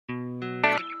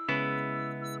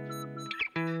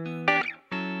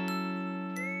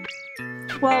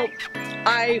Well,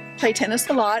 I play tennis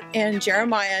a lot, and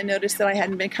Jeremiah noticed that I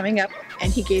hadn't been coming up,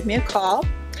 and he gave me a call,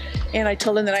 and I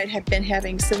told him that I had been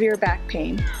having severe back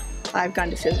pain. I've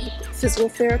gone to physical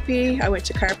therapy, I went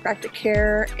to chiropractic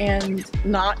care, and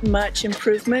not much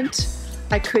improvement.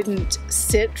 I couldn't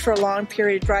sit for a long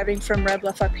period. Driving from Red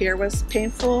Bluff up here was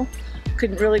painful.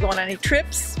 Couldn't really go on any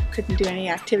trips, couldn't do any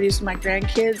activities with my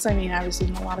grandkids. I mean, I was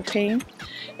in a lot of pain.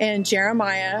 And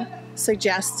Jeremiah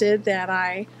suggested that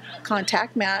I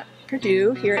contact Matt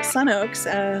Purdue here at Sun Oaks,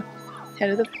 head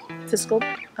of the physical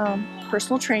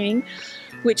personal training,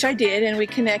 which I did, and we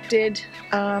connected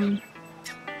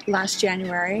last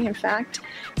January, in fact.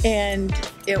 And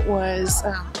it was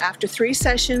after 3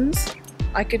 sessions,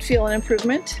 I could feel an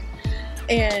improvement.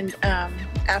 And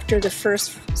after the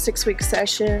first 6-week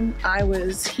session, I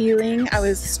was healing, I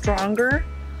was stronger,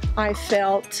 I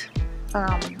felt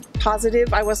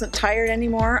positive, I wasn't tired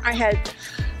anymore.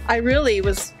 I really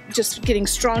was just getting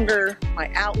stronger,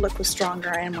 my outlook was stronger,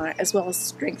 and as well as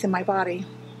strength in my body.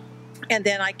 And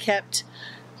then I kept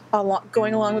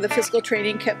going along with the physical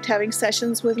training, kept having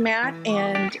sessions with Matt,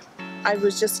 and I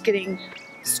was just getting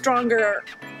stronger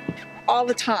all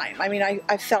the time. I mean,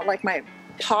 I felt like my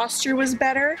posture was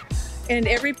better, and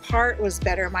every part was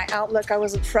better. My outlook, I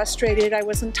wasn't frustrated, I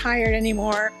wasn't tired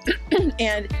anymore.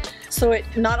 And so it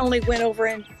not only went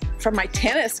over from my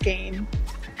tennis game,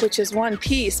 which is one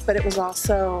piece, but it was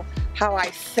also how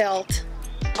I felt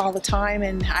all the time,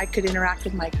 and I could interact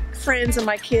with my friends and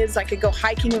my kids. I could go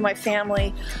hiking with my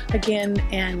family again,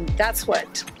 and that's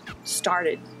what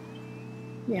started,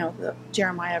 you know,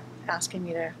 Jeremiah asking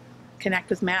me to connect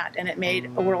with Matt, and it made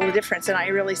a world of difference. And I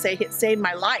really say it saved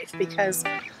my life, because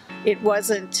it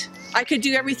wasn't, I could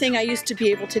do everything I used to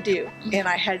be able to do, and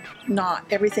I had not.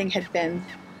 Everything had been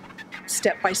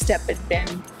step by step, had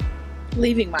been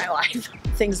leaving my life,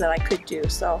 things that I could do.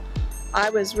 So I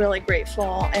was really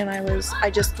grateful, and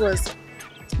I just was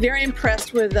very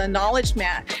impressed with the knowledge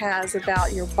Matt has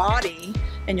about your body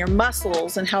and your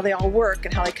muscles and how they all work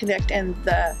and how they connect, and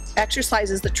the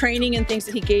exercises, the training and things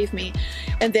that he gave me.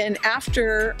 And then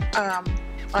after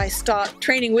I stopped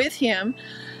training with him,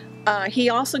 he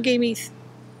also gave me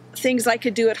things I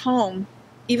could do at home,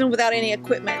 even without any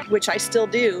equipment, which I still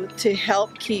do, to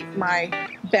help keep my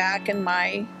back and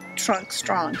my trunk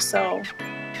strong. So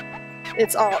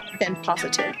it's all been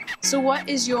positive. So what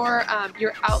is your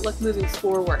outlook moving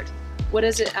forward? What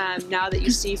is it now that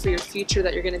you see for your future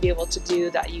that you're going to be able to do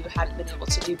that you hadn't been able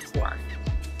to do before?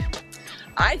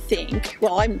 I think,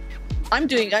 well, I'm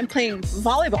playing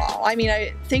volleyball. I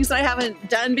mean, things that I haven't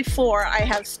done before, I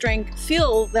have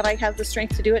feel that I have the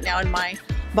strength to do it now in my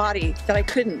body that I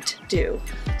couldn't do.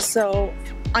 So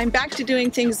I'm back to doing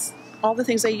things, all the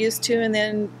things I used to, and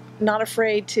then not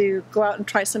afraid to go out and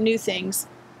try some new things,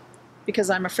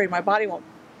 because I'm afraid my body won't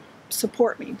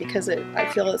support me, because I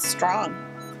feel it's strong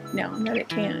now that it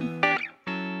can.